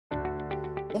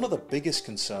One of the biggest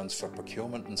concerns for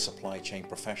procurement and supply chain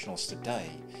professionals today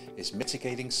is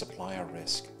mitigating supplier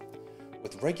risk.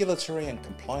 With regulatory and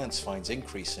compliance fines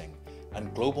increasing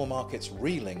and global markets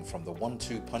reeling from the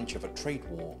 1-2 punch of a trade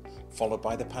war followed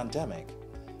by the pandemic,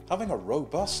 having a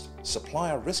robust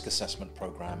supplier risk assessment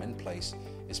program in place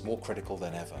is more critical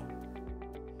than ever.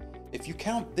 If you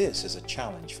count this as a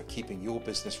challenge for keeping your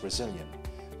business resilient,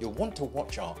 you'll want to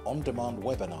watch our on-demand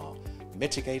webinar,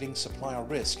 Mitigating Supplier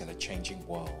Risk in a Changing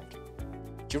World.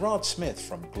 Gerard Smith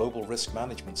from Global Risk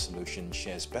Management Solutions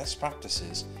shares best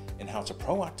practices in how to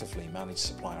proactively manage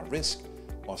supplier risk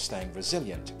while staying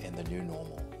resilient in the new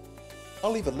normal.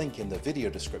 I'll leave a link in the video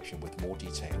description with more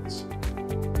details.